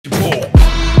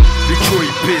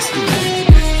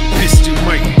Piston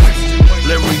Mike,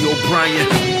 Larry O'Brien,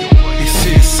 it's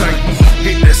in sight.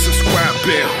 Hit that subscribe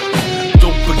bell,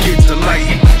 don't forget to like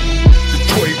it.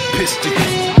 Detroit Piston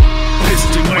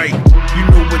Mike, you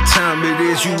know what time it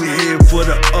is. You here for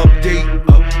the update.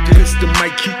 Piston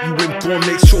Mike keep you informed,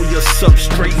 make sure you're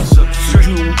straight, so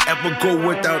you don't ever go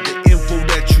without the info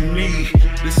that you need.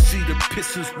 Let's see the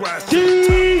Pistons rise to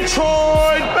the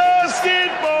top. Detroit basketball.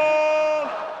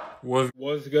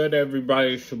 What's good,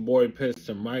 everybody? It's your boy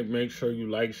Piston Mike. Make sure you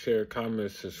like, share,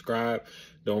 comment, subscribe.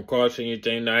 Don't cost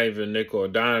anything, not even nickel or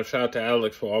dime. Shout out to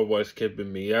Alex for always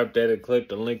keeping me updated. Click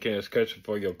the link in the description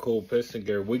for your cool Piston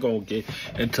gear. We're going to get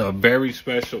into a very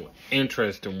special,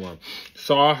 interesting one.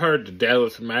 So I heard the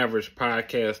Dallas Mavericks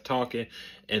podcast talking,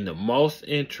 and the most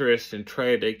interesting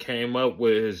trade they came up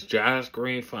with is Josh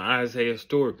Green for Isaiah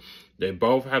Stewart. They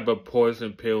both have a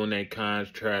poison pill in their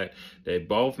contract. They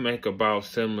both make about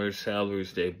similar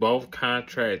salaries. They both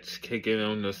contracts kicking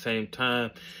on the same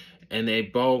time. And they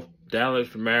both,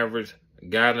 Dallas Mavericks,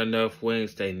 got enough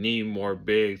wings. They need more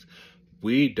bigs.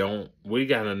 We don't. We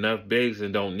got enough bigs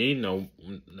and don't need no,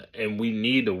 and we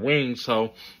need the wings.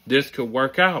 So this could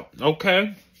work out.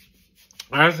 Okay.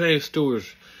 Isaiah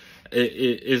Stewart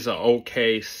is an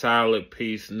okay, solid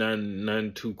piece.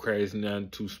 Nothing too crazy,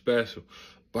 nothing too special.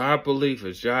 But I believe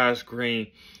it's Josh Green.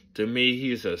 To me,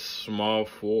 he's a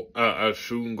a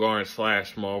shooting guard /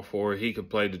 small forward. He can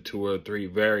play the 2 or 3,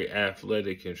 very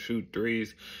athletic, can shoot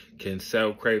threes, can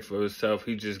self-create for himself.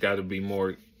 He just got to be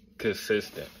more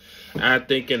consistent. I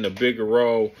think in the bigger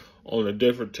role on a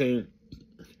different team,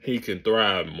 he can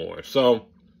thrive more. So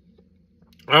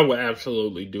I would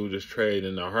absolutely do this trade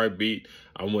in a heartbeat.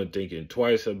 I wasn't thinking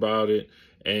twice about it.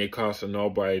 Ain't costing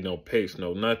nobody no picks,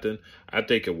 no nothing. I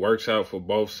think it works out for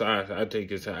both sides. I think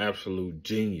it's an absolute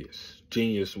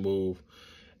genius move.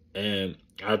 And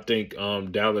I think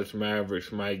Dallas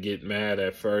Mavericks might get mad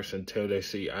at first until they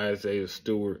see Isaiah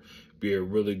Stewart be a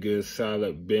really good,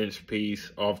 solid bench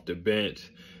piece off the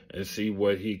bench and see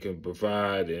what he can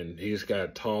provide. And he's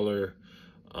got taller.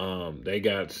 They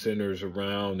got centers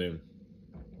around, and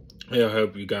he'll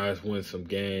help you guys win some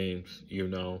games, you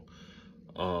know.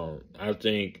 I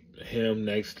think him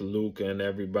next to Luka and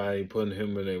everybody, putting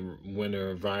him in a winner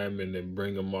environment and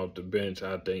bring him off the bench,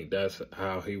 I think that's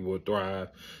how he will thrive.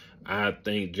 I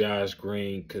think Josh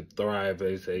Green could thrive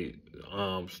as a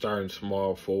starting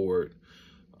small forward.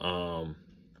 I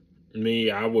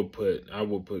would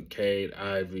put Cade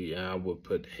Ivey, and I would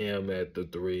put him at the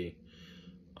 3,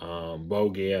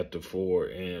 Bogey at the 4,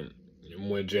 and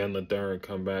when Jalen Duren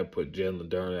come back, put Jalen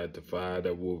Duren at the 5.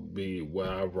 That would be what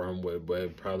I run with, but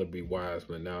it'd probably be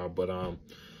Wiseman now. But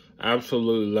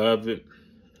absolutely love it.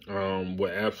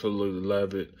 Would absolutely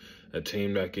love it. A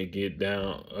team that can get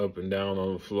down, up and down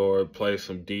on the floor, play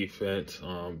some defense.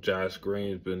 Josh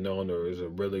Green's been known as a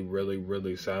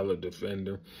really solid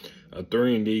defender. A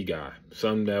 3-and-D guy.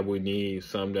 Something that we need,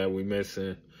 something that we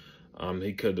missing.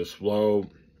 He could explode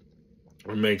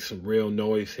or make some real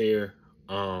noise here.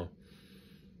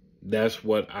 That's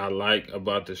what I like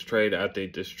about this trade. I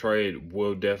think this trade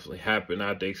will definitely happen.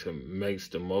 I think it makes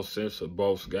the most sense for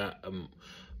both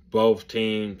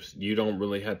teams. You don't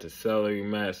really have to salary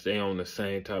match. They on the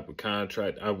same type of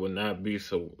contract. I would not be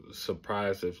so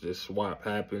surprised if this swap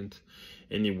happens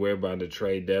anywhere by the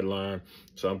trade deadline.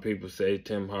 Some people say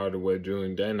Tim Hardaway Jr.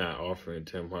 They're not offering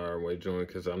Tim Hardaway Jr.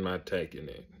 because I'm not taking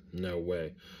it. No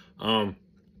way.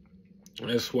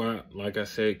 This swap, like I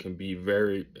said, can be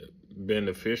very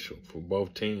beneficial for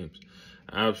both teams.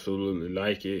 I absolutely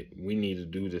like it. We need to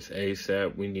do this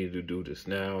ASAP. We need to do this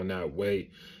now, not wait.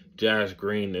 Josh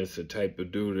Green is the type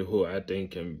of dude who I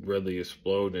think can really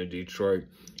explode in Detroit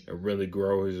and really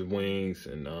grow his wings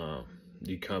and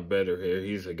become better here.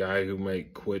 He's a guy who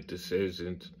make quick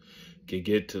decisions, can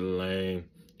get to the lane.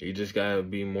 He just got to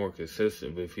be more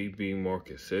consistent. If he be more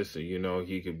consistent, you know,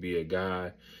 he could be a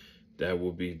guy that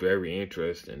would be very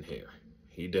interesting here.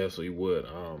 He definitely would.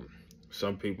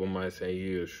 Some people might say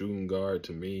he's a shooting guard.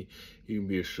 To me, he can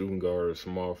be a shooting guard or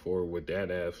small forward with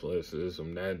that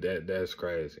athleticism. That's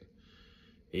crazy.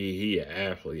 He an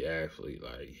athlete.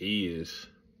 Like, he is.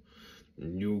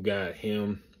 You got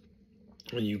him,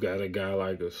 and you got a guy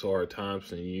like Asar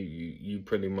Thompson. You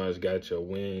pretty much got your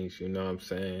wings. You know what I'm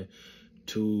saying?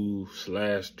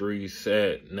 2/3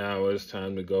 set. Now it's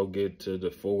time to go get to the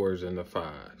 4s and the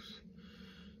 5s.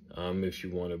 If you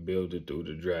want to build it through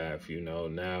the draft, you know,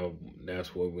 now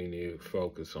that's what we need to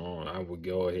focus on. I would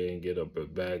go ahead and get a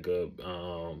backup.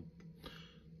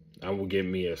 I would get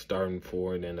me a starting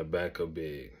 4 and then a backup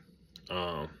big.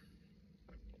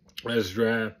 Let's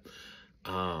draft.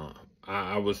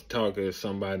 I was talking to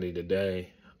somebody today.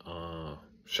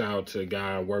 shout out to the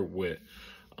guy I work with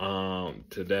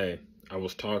today. I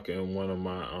was talking to one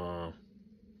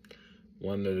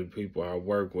of the people I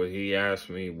work with. He asked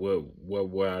me what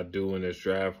would I do in this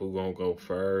draft, who gonna go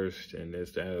first, and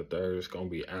this, that, and the third. It's gonna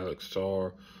be Alex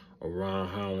Starr or Ron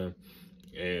Holland.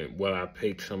 And will I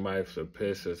pick somebody for the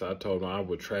Pistons? I told him I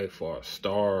would trade for a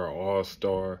star or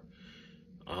all-star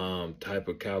type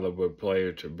of caliber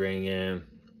player to bring in.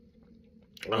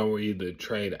 I would either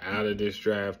trade out of this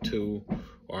draft too,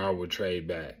 or I would trade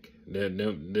back.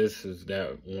 This is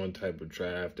that one type of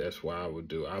draft. That's what I would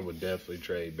do. I would definitely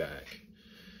trade back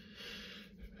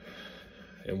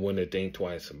and wouldn't think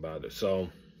twice about it. So,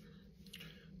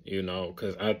 you know,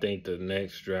 because I think the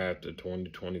next draft of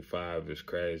 2025 is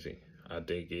crazy. I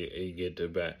think it get to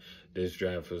back. This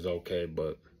draft is okay,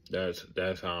 but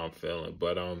that's how I'm feeling.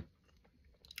 But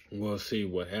we'll see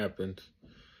what happens.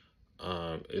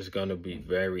 It's gonna be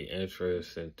very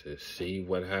interesting to see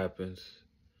what happens.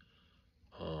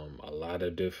 A lot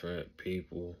of different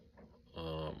people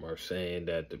are saying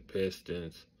that the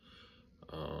Pistons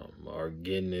are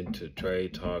getting into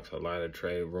trade talks, a lot of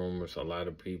trade rumors, a lot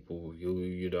of people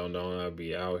you don't know I'll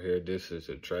be out here. This is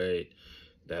a trade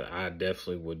that I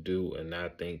definitely would do and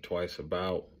not think twice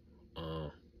about.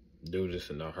 Do this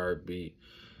in a heartbeat.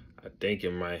 I think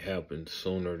it might happen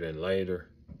sooner than later.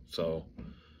 So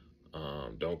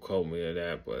don't quote me on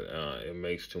that, but it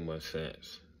makes too much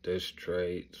sense. This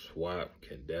trade swap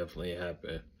can definitely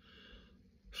happen.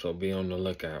 So be on the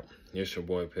lookout. It's your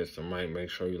boy Piston Mike.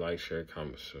 Make sure you like, share,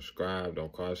 comment, subscribe.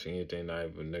 Don't cost you anything, not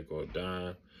even a nickel or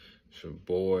dime. It's your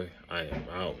boy. I am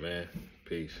out, man.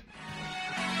 Peace.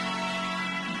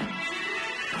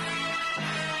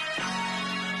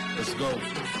 Let's go.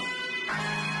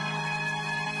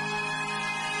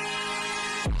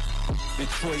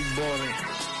 Detroit ballin',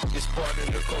 it's part of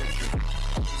the culture.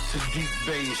 Sadiq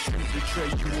Bay, shoot the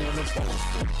trade you on a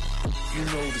poster. You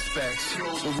know the specs,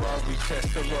 Ferrari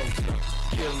Testarossa.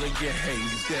 Killer get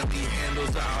haze, deadly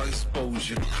handles our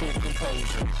exposure. Cool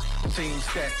composure, team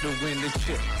stack to win the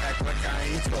chip. Act like I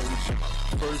ain't told you.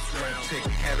 First round pick,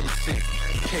 had him sick.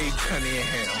 Cade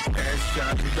Cunningham, pass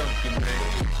shot to Duncan,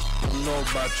 man. I don't know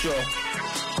about y'all,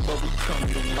 but we come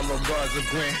to our bars of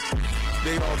grand.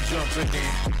 They all jumping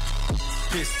in.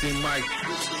 Piston Mike,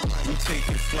 we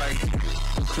taking flight.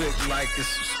 Click like and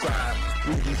subscribe.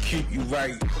 We can keep you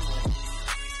right.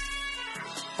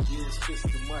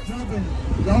 Jumping.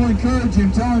 Y'all encourage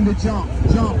him. Tell him to jump.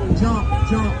 Jump, jump,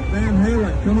 jump. Van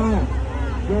Halen, come on.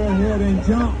 Go ahead and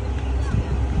jump.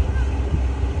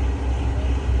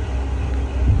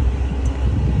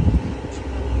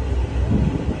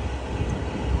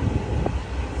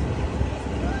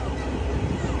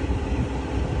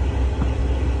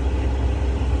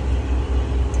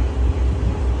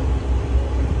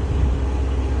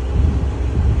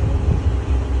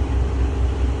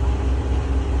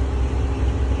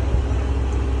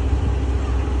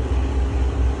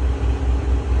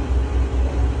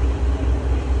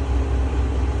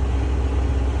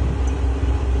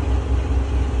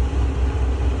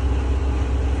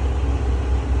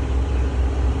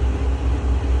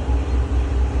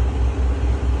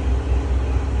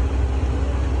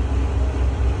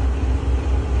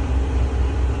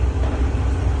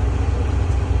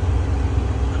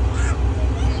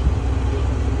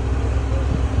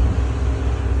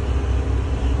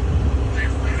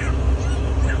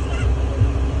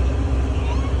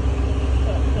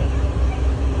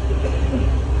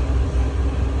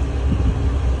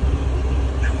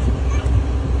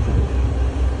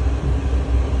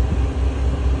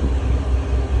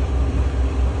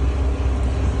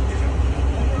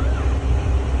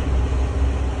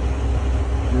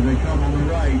 Here they come on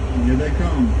the right. Here they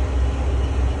come.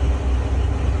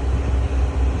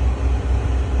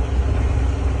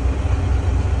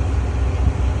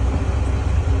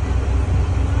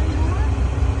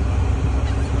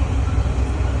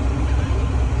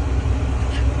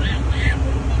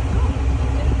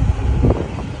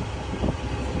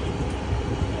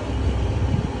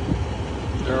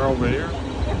 They're over here.